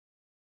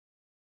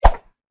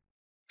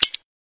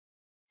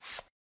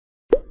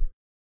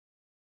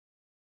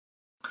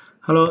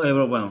Hello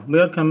everyone,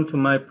 welcome to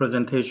my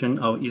presentation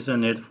of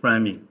Ethernet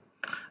framing.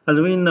 As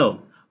we know,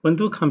 when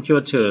two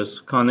computers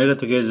connect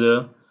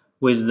together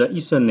with the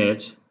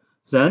Ethernet,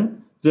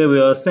 then they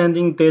will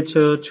sending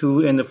data to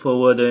and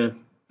forward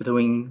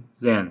between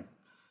them.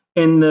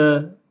 And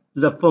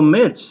the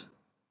format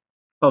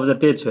of the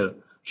data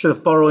should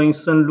following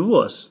some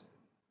rules.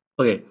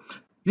 Okay,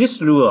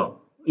 this rule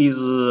is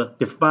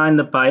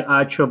defined by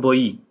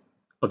IEEE.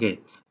 Okay,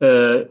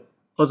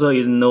 also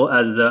is known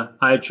as the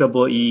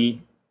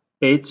IEEE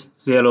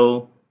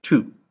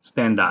 802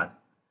 standard.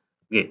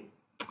 Okay,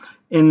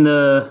 in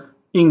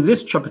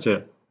this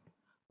chapter,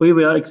 we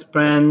will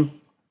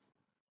explain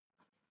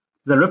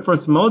the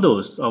reference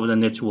models of the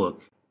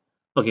network.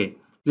 Okay,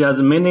 there's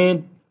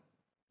many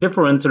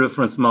different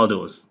reference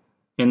models,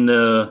 and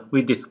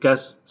we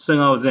discuss some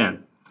of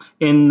them.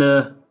 And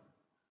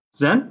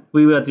then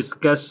we will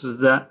discuss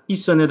the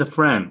Ethernet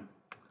frame,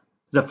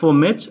 the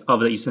format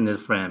of the Ethernet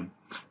frame,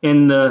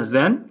 and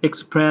then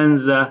explain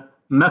the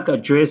MAC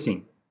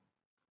addressing,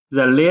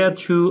 the layer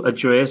 2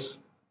 address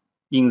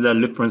in the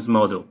reference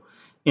model,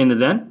 and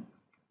then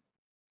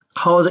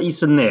how the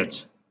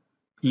Ethernet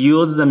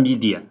use the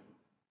media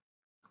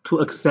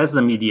to access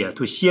the media,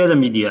 to share the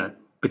media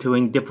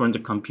between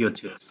different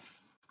computers.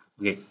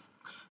 Okay,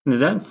 and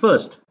then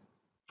first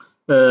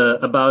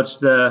about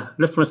the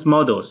reference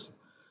models.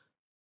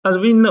 As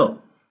we know,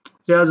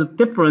 there's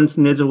different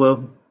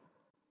network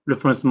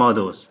reference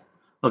models.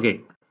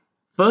 Okay,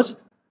 first,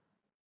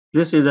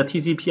 this is a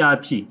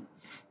TCP/IP.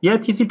 Yeah,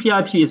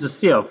 TCP/IP is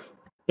itself,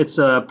 it's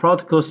a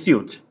protocol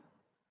suite,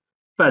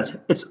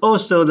 but it's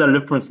also the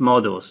reference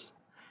models.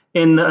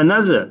 And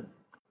another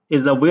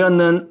is the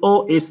well-known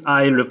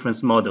OSI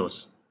reference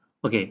models.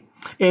 Okay,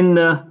 and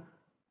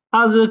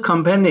other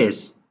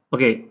companies,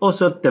 okay,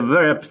 also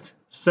developed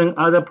some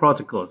other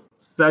protocols,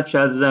 such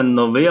as the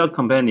Novell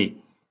company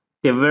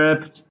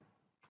developed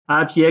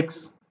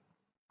IPX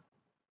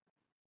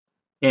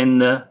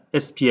and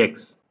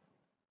SPX.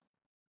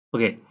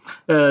 Okay,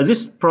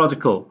 this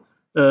protocol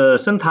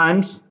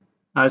sometimes,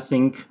 I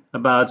think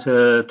about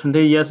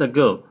 20 years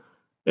ago,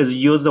 is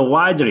used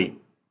widely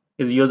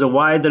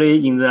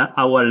in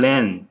our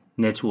LAN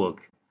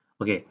network.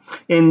 Okay,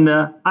 and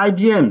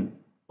IBM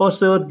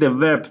also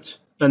developed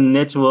a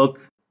network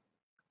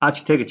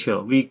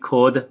architecture we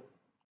called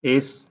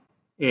SNA.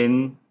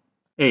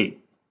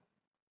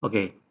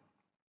 Okay,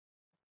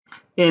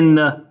 and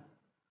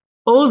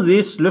all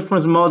these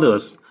reference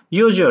models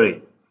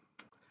usually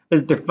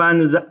is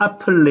defined as the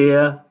upper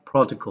layer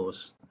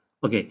protocols.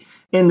 Okay,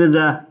 and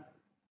the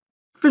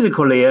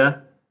physical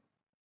layer,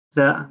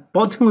 the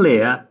bottom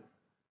layer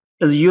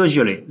is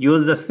usually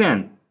use the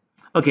same.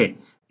 Okay,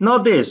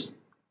 nowadays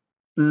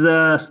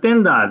the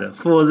standard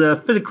for the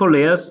physical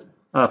layers,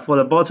 for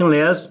the bottom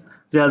layers,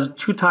 there's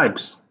two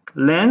types,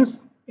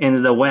 LANs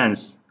and the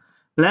WANs.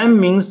 LAN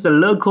means the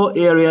local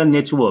area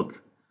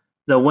network.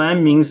 The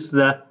WAN means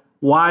the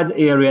wide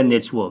area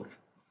network.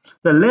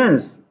 The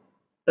LANs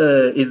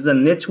is a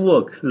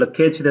network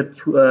located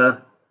to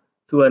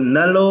a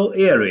narrow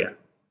area,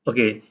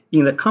 okay,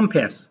 in the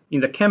campus,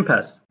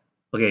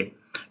 okay.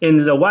 And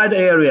the wide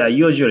area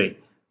usually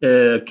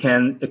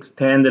can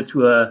extend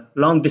to a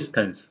long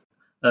distance,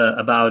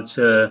 about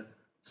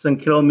some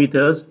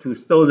kilometers to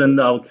thousands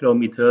of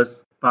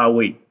kilometers far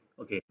away,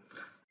 okay.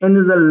 And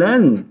the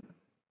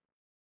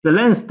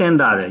LAN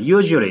standard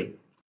usually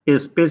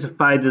is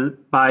specified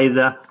by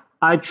the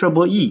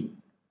IEEE,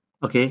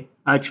 okay,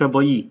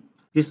 IEEE,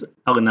 these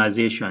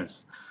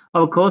organizations.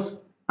 Of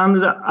course, under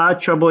the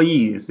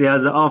IEEE,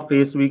 there's an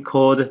office we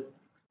called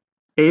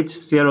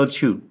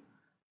 802.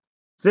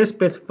 They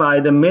specify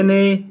the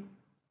many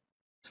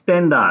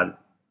standards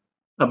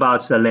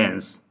about the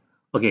LANs.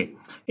 Okay,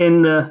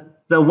 in the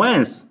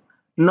WANs,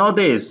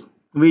 nowadays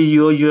we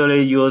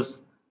usually use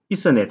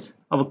Ethernet.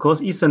 Of course,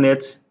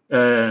 Ethernet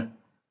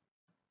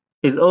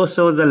is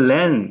also the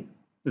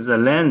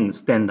LAN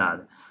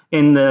standard.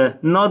 And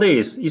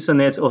nowadays,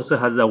 Ethernet also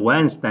has the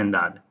WAN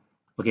standard.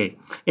 Okay,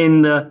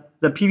 and the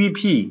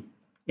PVP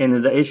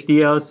and the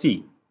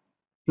HDLC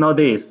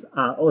nowadays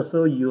are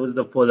also used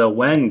for the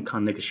WAN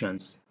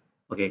connections.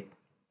 Okay.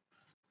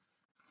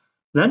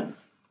 Then,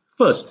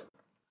 first,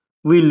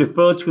 we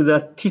refer to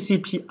the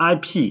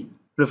TCP/IP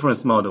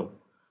reference model.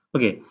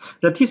 Okay,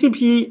 the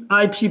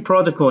TCP/IP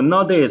protocol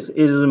nowadays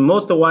is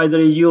most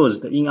widely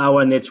used in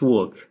our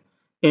network.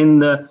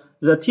 And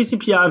the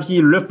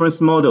TCP/IP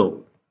reference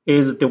model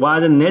is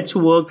divided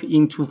network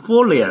into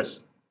four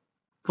layers.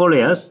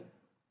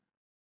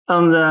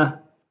 On the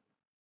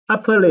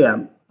upper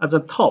layer at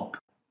the top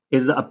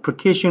is the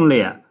application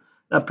layer.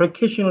 The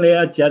application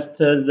layer just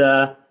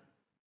the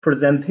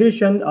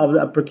presentation of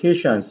the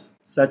applications,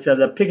 such as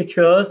the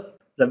pictures,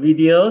 the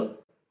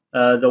videos,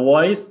 the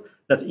voice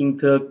that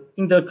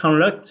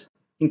interact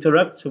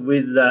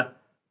with the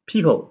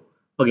people.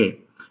 Okay,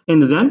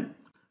 and then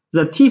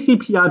the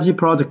TCP/IP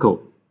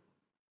protocol.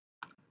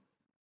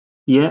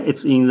 Yeah,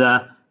 it's in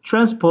the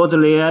transport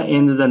layer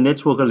and the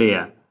network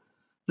layer.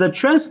 The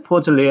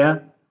transport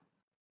layer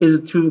is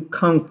to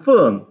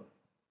confirm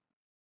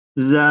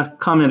the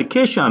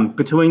communication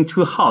between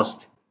two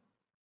hosts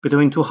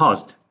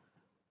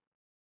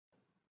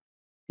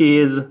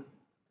is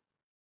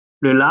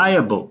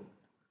reliable.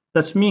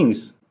 That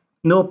means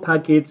no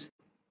packet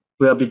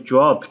will be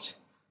dropped.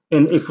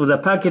 And if the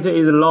packet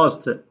is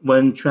lost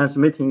when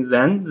transmitting,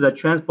 then the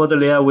transport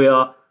layer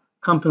will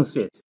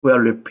compensate, will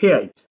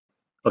repair it.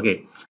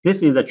 Okay,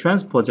 this is the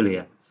transport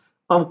layer.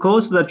 Of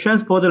course, the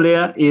transport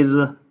layer is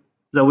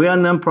the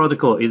well-known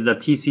protocol is the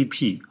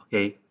TCP.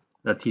 Okay,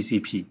 the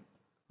TCP.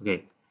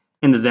 Okay,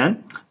 and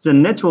then the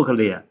network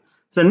layer.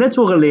 The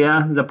network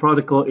layer, the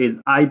protocol is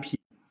IP.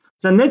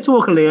 The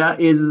network layer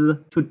is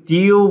to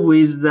deal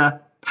with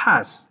the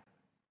path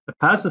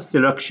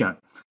selection.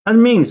 That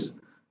means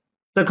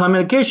the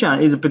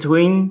communication is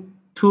between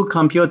two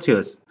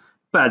computers,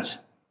 but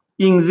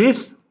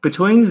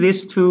between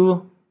these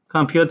two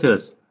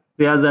computers,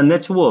 there's a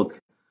network.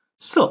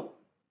 So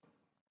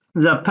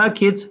the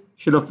packet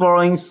should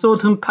follow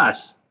certain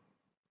paths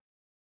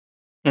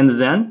and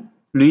then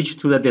reach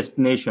to the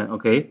destination.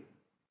 Okay.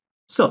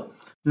 So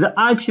the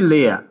IP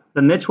layer,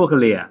 the network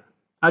layer,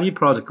 IP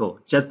protocol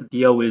just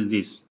deal with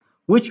this.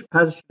 Which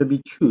path should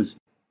be chosen?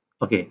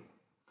 Okay.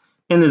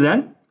 And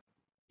then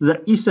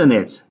the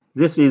Ethernet.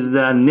 This is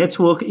the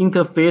network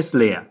interface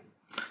layer.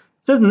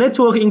 This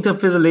network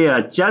interface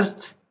layer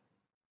just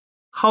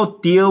how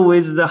deal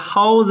with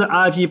how the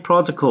IP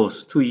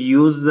protocols to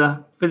use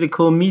the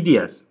physical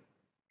medias.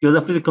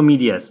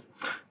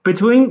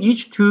 Between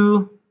each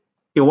two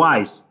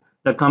device,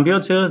 the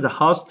computer, the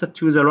host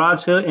to the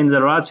router, and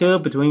the router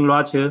between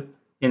router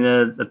and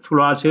the two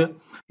router,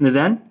 and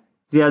then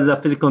there's the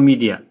physical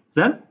media.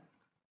 Then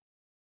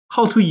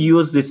how to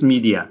use this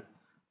media,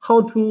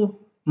 how to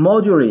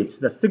modulate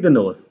the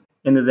signals,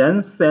 and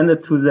then send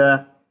it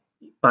to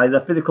by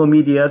the physical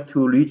media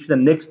to reach the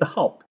next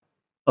hop.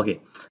 Okay,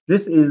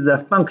 this is the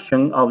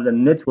function of the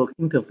network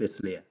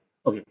interface layer.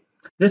 Okay,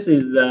 this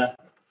is the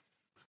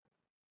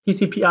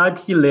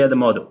TCP/IP layered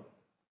model.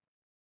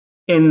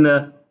 And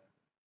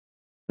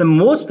the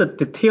most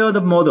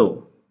detailed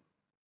model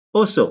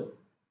also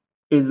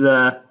is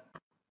the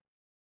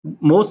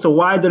most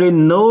widely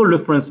known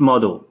reference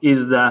model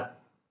is the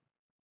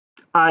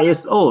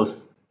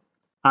ISO,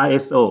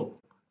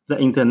 the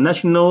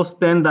International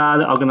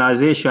Standard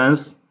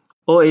Organization's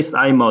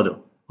OSI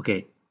model.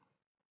 Okay,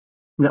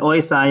 the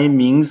OSI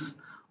means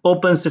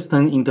Open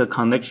System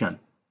Interconnection.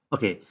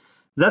 Okay,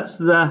 that's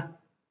the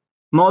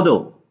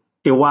model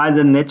divides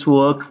the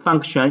network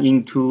function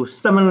into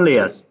 7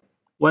 layers,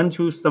 1,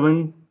 2,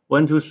 7,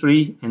 1, 2,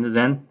 3, and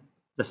then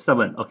the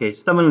 7. Okay,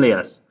 7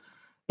 layers.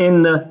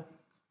 And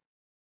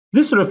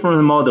this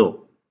reference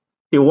model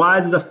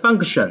divides the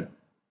function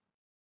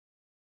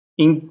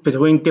in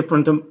between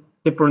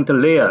different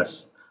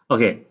layers.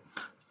 Okay,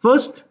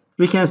 first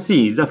we can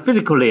see the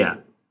physical layer.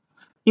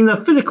 In the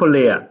physical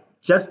layer,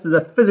 just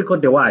the physical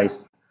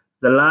device,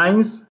 the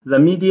lines, the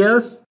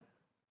medias,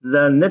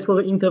 the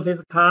network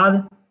interface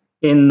card,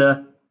 and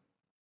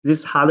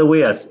these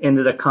hardwares and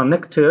the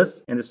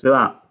connectors and so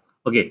on.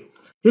 Okay,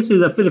 this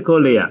is the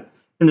physical layer.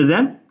 And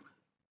then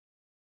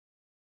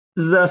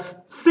the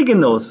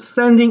signals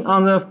sending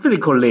on the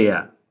physical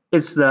layer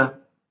is the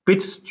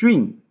bit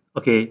stream.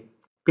 Okay,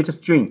 bit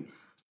stream.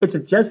 It's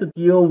just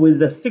deal with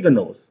the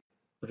signals.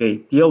 Okay,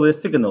 deal with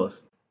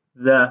signals,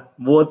 the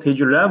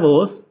voltage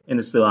levels,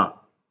 and so on.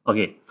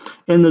 Okay,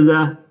 and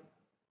the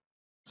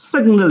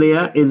second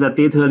layer is the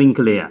data link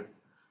layer.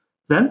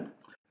 Then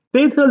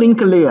data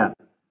link layer.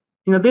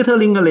 In the data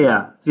link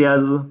layer,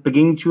 there's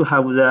begin to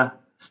have the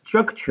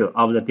structure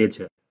of the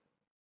data.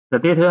 The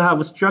data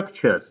have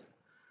structures.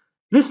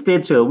 This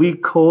data we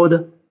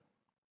called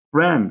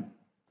RAM.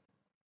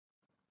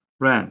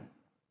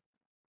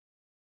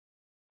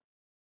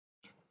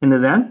 And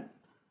then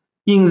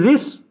in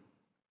this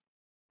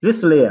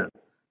layer,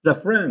 the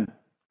frame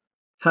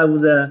have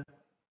the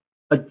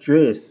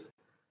address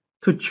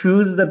to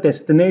choose the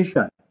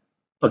destination.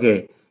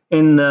 Okay,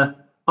 and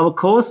of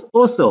course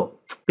also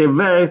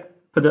develop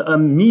a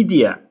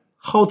media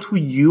how to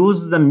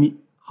use the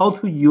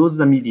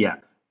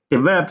media.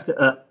 Developed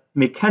a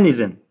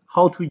mechanism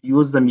how to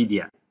use the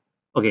media.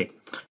 Okay,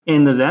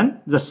 and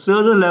then the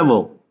third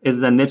level is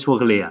the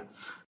network layer.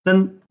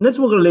 Then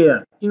network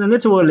layer, in the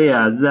network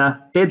layer,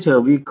 the data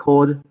we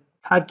called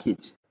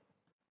packet.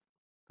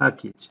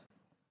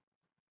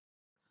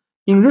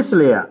 In this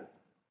layer,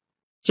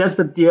 just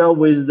deal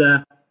with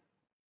the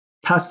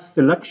path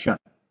selection.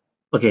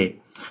 Okay,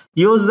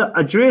 use the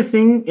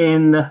addressing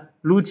and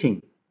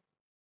routing.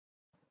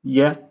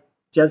 Yeah,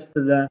 just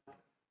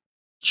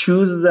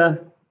choose the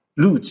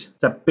route,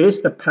 the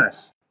best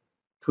path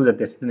to the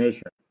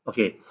destination.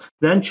 Okay,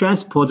 then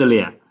transport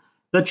layer.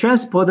 The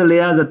transport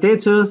layer, the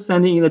data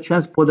sending in the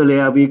transport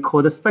layer, we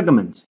call the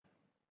segment.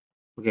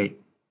 Okay,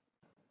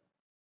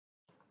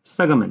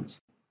 segment.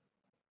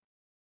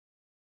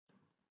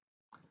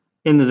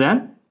 And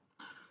then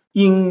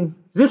in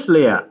this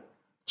layer,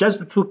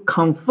 just to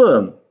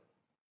confirm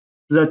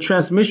the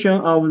transmission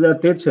of the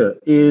data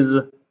is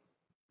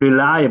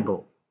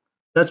reliable.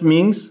 That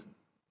means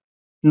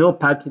no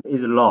packet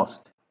is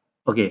lost.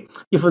 Okay,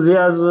 if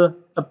there's a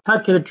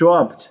packet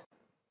dropped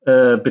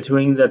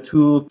between the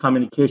two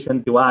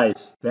communication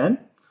devices, then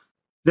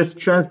this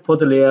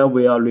transport layer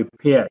will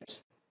repair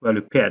it, will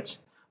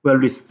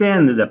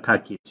resend the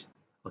packet.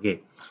 Okay,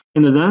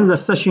 and then the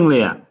session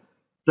layer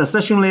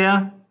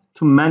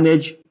to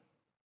manage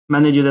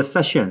the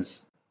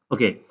sessions.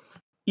 Okay,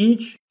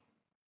 each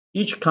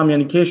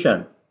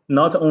communication,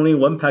 not only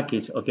one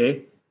packet.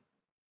 Okay,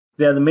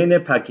 there are many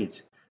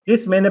packets.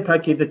 This many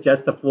packet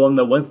just form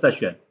the one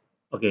session.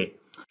 Okay,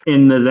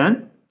 and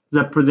then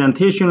the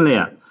presentation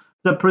layer.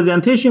 The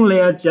presentation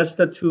layer just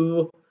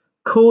to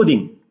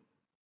coding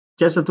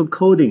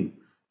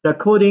the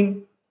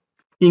coding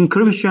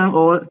encryption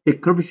or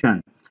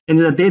decryption and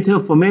the data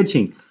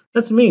formatting.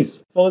 That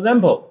means, for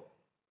example,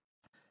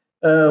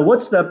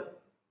 what's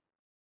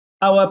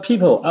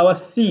our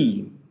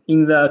see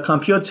in the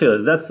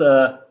computer? That's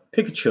a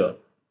picture,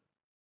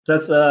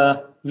 that's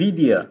a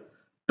video,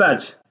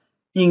 but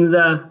in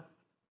the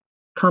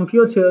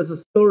computer's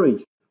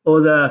storage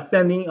or the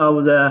sending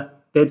of the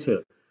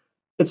data,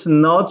 it's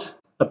not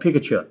a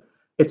picture,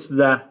 it's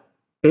the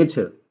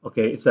data.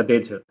 Okay, it's the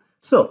data.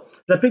 So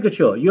the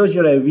picture,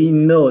 usually we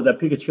know the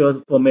pictures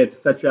format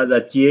such as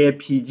the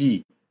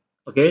JPG,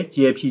 okay,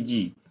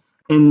 JPG,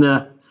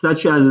 and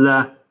such as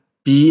the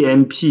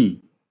BMP,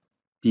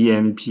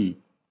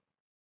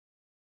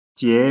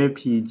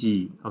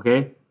 JPG,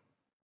 okay.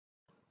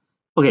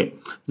 Okay,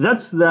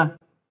 that's the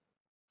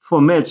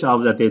format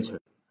of the data.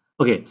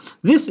 Okay,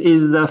 this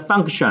is the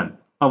function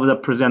of the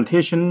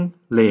presentation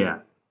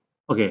layer.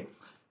 Okay,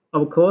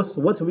 of course,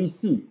 what we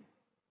see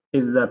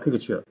is the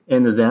picture,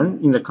 and then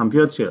in the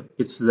computer,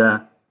 it's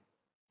the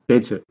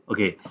data.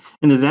 Okay,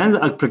 and then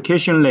the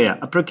application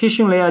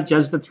layer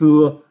just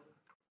to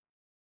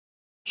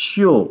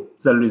show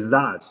the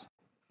results.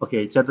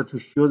 Okay, just to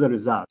show the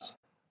results.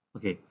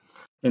 Okay,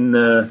 and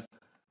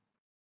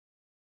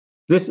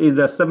this is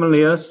the 7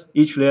 layers,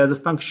 each layer's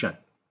function.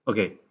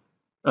 Okay,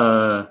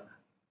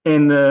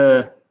 and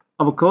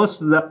of course,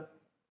 the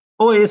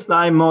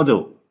OSI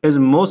model is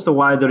most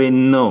widely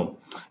known,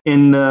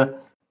 and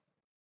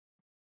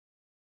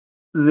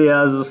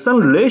there's some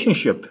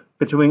relationship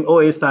between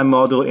OSI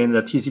model and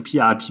the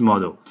TCP/IP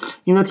model.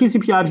 In the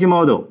TCP/IP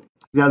model,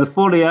 there's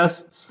 4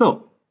 layers.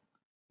 So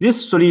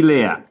this 3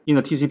 layer in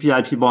the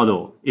TCP/IP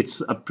model,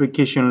 it's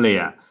application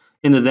layer,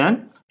 and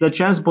then the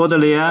transport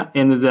layer,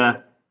 and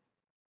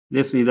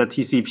this is the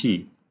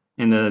TCP,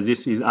 and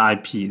this is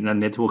IP, the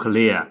network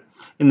layer,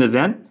 and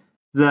then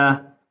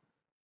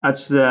at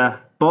the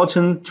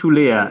bottom 2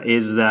 layer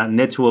is the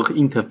network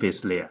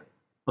interface layer.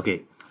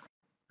 Okay.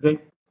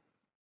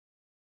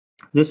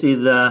 This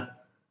is the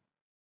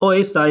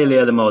OSI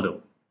layered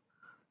model.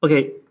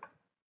 Okay,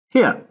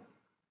 here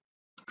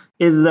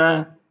is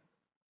the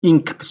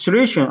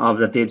encapsulation of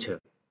the data.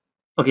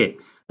 Okay,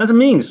 that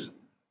means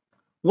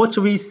what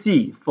we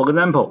see, for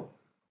example,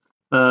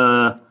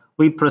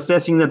 we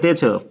processing the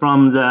data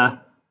from the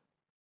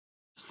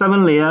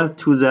 7 layer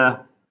to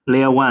the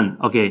layer 1.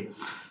 Okay,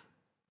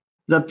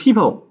 the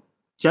people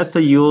just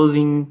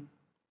using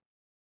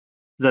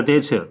the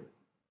data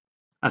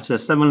at the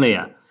 7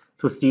 layer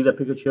to see the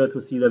picture, to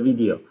see the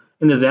video,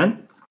 and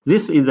then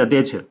this is the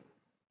data.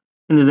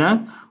 And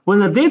then when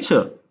the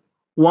data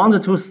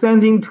want to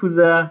sending to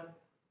the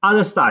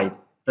other side,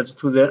 that's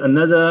to the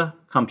another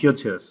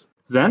computers,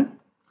 then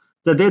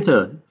the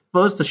data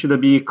first should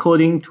be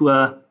coding to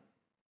a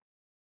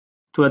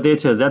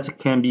data that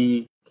can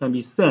be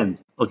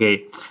sent.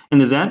 Okay,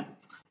 and then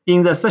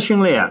in the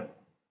session layer,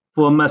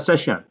 for my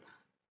session,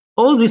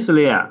 all this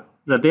layer,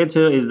 the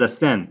data is the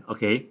send.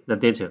 Okay, the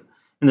data,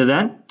 and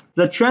then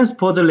the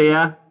transport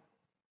layer,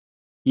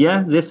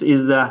 yeah, this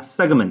is the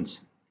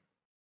segment.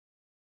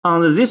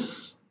 On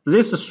this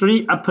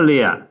 3 upper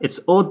layer, it's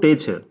all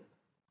data.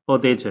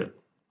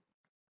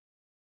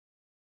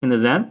 And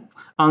then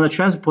on the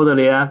transport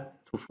layer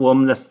to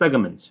form the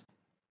segment.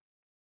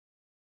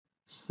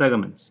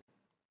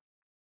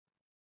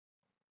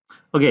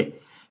 Okay,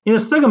 in the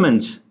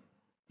segment,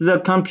 the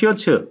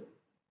computer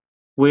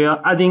will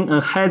adding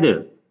a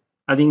header.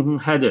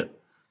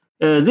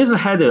 This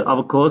header,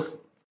 of course,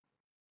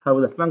 have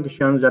the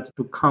function that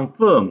to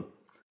confirm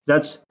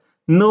that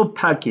no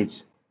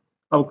packet.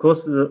 Of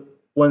course,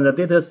 when the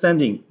data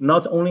sending,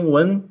 not only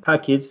one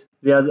packet,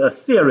 there's a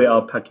series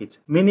of packets,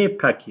 many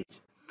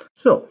packets.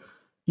 So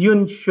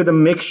you should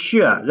make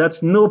sure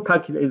that no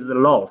packet is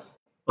lost.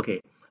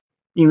 Okay,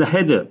 in the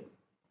header,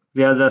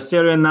 there's a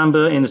serial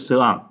number and so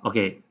on.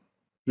 Okay,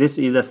 this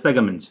is a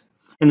segment.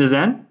 And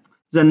then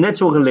the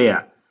network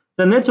layer.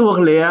 The network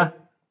layer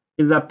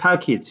is a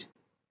packet.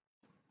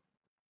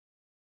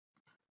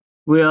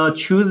 We'll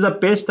choose the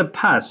best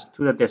path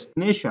to the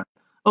destination.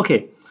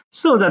 Okay,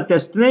 so the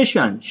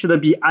destination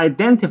should be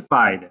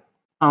identified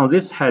on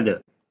this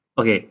header.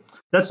 Okay,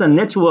 that's a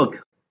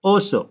network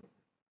also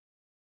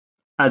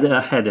add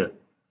a header.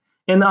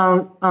 And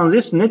on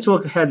this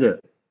network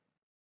header,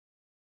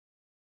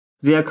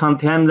 there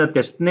contain the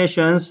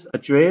destination's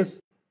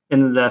address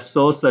and the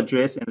source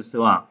address and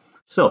so on.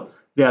 So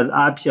there's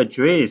IP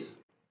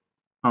address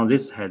on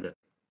this header.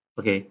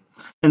 Okay,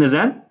 and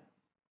then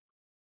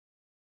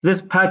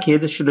this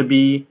packet should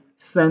be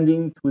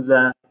sending to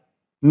the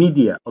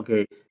media.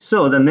 Okay,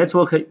 so the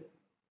network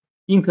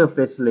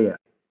interface layer,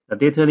 the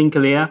data link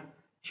layer,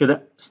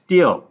 should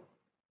still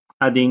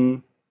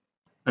adding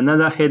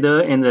another header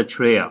and a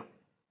trailer.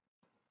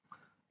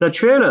 The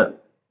trailer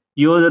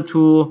used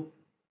to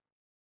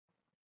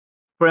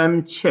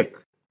frame check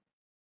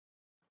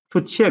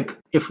to check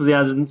if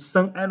there's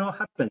some error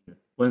happened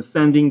when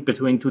sending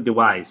between two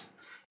devices.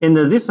 And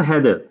this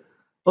header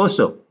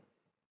also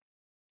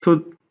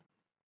to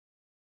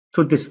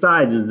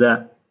decide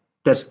the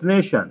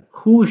destination,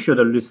 who should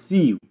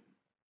receive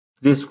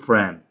this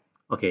frame.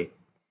 Okay,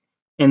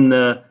 and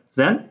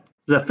then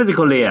the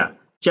physical layer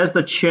just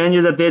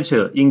change the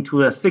data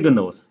into the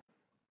signals,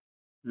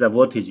 the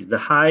voltage, the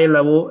high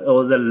level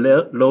or the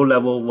low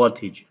level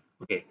voltage.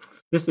 Okay,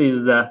 this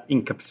is the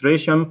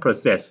encapsulation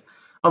process.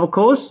 Of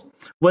course,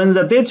 when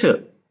the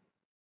data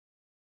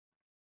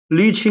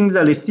reaching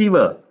the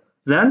receiver,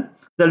 then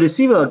the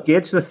receiver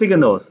gets the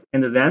signals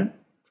and then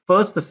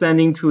first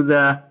sending to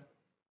the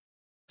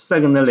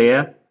second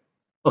layer.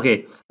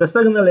 Okay, the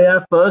second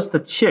layer first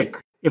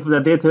check if the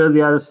data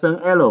there are some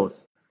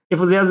errors. If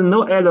there's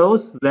no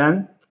errors,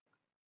 then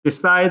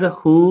decide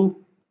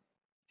who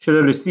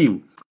should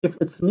receive. If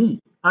it's me,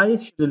 I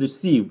should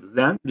receive,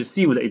 then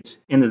received it,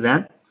 and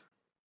then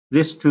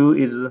this too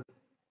is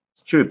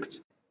stripped,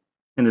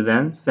 and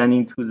then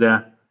sending to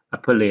the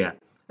upper layer.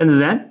 And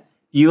then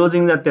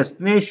using the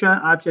destination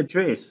IP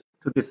address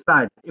to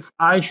decide if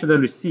I should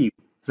receive,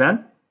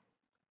 then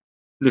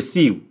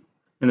receive,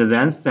 and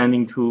then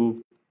sending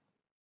to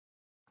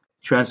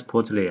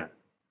transport layer.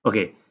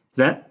 Okay,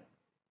 then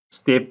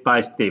step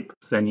by step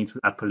sending to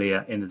upper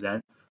layer, and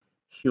then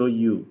show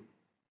the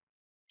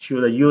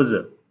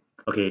user,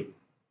 okay,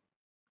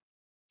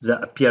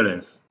 the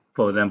appearance,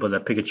 for example, the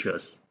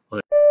pictures.